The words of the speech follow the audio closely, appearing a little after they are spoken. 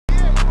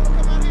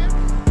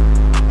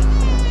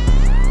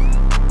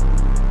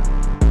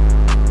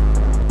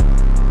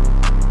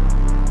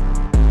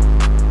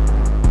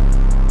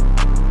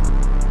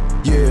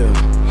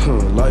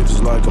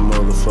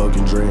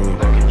motherfucking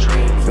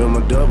dream. Fill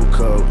my double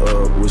cup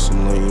up with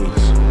some lean.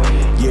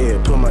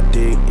 Yeah, put my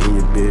dick in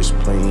your bitch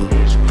clean.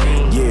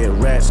 Yeah,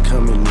 rats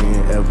coming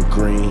in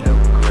evergreen.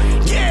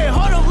 Yeah,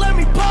 hold up, let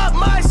me pop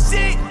my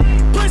shit.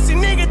 Pussy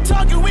nigga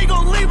talking, we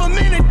gon' leave him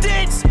in the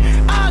ditch.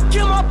 I'll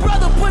kill my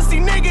brother, pussy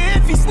nigga,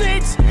 if he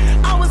snitch.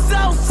 I was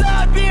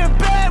outside being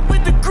bad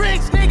with the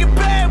Grinch, nigga,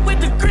 bad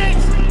with the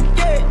Grinch.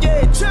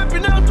 Yeah,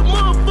 trapping out the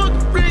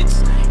motherfucking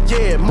bricks.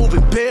 Yeah,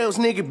 moving bills,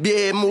 nigga,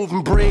 yeah,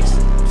 moving bricks.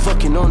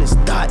 Fucking on his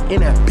dot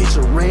and that bitch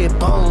a red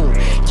bone.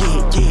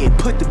 Yeah,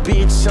 put the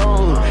bitch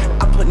on.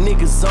 I put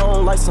niggas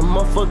on like some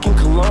motherfucking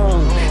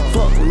cologne.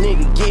 Fuck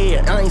nigga,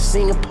 yeah, I ain't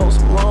seen a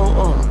Post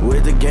Malone.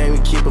 With the game, we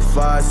keep a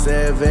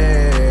 5'7".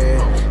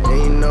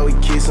 And you know we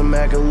keep some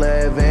Mac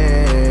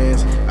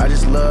 11s. I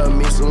just love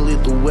me some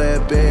lethal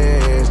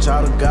weapons.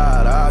 Child of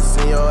God, I'll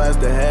send your ass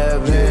to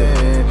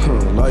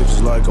heaven. Life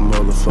is like a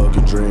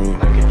motherfucking dream.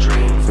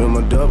 Fill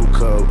my double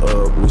cup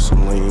up with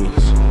some lean.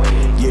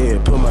 Yeah,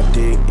 put my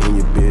dick in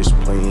your bitch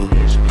clean.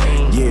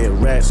 Yeah,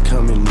 rats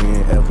coming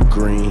in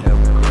evergreen.